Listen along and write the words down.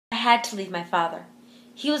had to leave my father.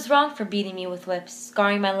 He was wrong for beating me with whips,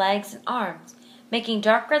 scarring my legs and arms, making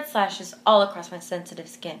dark red slashes all across my sensitive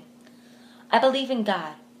skin. I believe in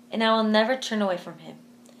God, and I will never turn away from Him.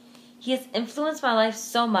 He has influenced my life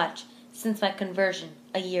so much since my conversion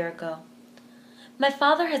a year ago. My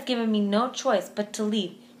father has given me no choice but to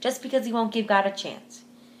leave just because he won't give God a chance.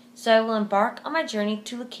 So I will embark on my journey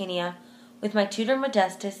to Lucania with my tutor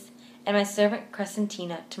Modestus and my servant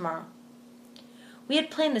Crescentina tomorrow. We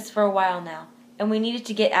had planned this for a while now, and we needed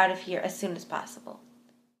to get out of here as soon as possible.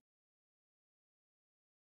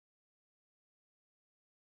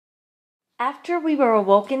 After we were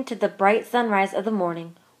awoken to the bright sunrise of the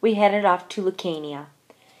morning, we headed off to Lucania.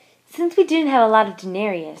 Since we didn't have a lot of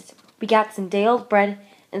denarius, we got some day-old bread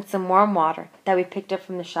and some warm water that we picked up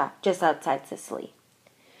from the shop just outside Sicily.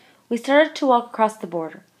 We started to walk across the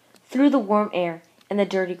border, through the warm air and the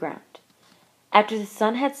dirty ground. After the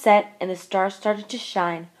sun had set and the stars started to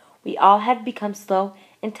shine, we all had become slow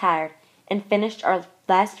and tired and finished our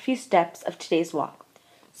last few steps of today's walk.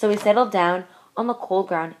 So we settled down on the cold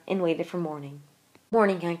ground and waited for morning.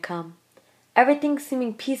 Morning had come, everything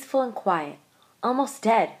seeming peaceful and quiet, almost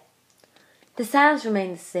dead. The silence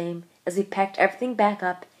remained the same as we packed everything back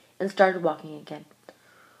up and started walking again.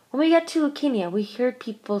 When we got to Lucania, we heard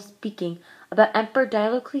people speaking about Emperor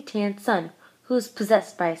Diocletian's son, who was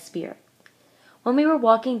possessed by a spirit. When we were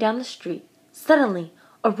walking down the street, suddenly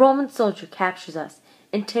a Roman soldier captures us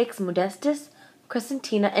and takes Modestus,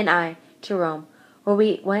 Crescentina, and I to Rome, where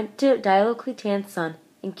we went to Diocletian's son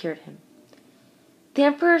and cured him. The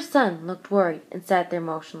emperor's son looked worried and sat there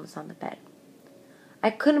motionless on the bed. I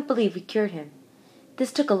couldn't believe we cured him.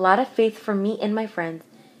 This took a lot of faith from me and my friends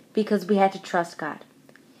because we had to trust God.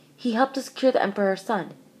 He helped us cure the emperor's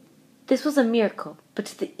son. This was a miracle, but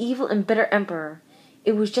to the evil and bitter emperor,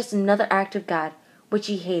 it was just another act of God, which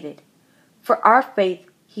he hated. For our faith,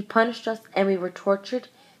 he punished us and we were tortured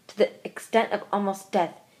to the extent of almost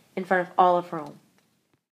death in front of all of Rome.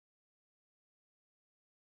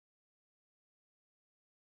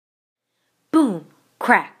 Boom!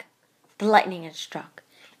 Crack! The lightning had struck,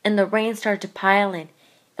 and the rain started to pile in,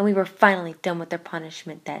 and we were finally done with their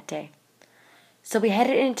punishment that day. So we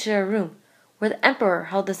headed into a room where the emperor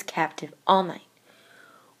held us captive all night.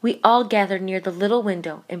 We all gathered near the little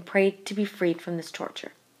window and prayed to be freed from this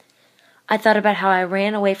torture. I thought about how I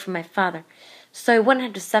ran away from my father so I wouldn't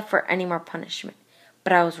have to suffer any more punishment,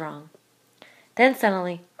 but I was wrong. Then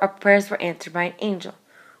suddenly our prayers were answered by an angel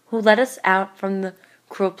who led us out from the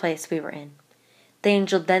cruel place we were in. The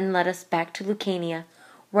angel then led us back to Lucania,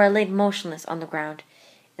 where I laid motionless on the ground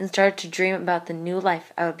and started to dream about the new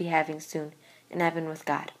life I would be having soon in heaven with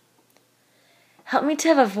God. Help me to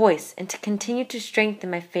have a voice and to continue to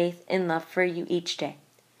strengthen my faith and love for you each day.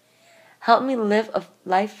 Help me live a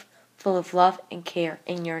life full of love and care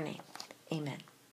in your name. Amen.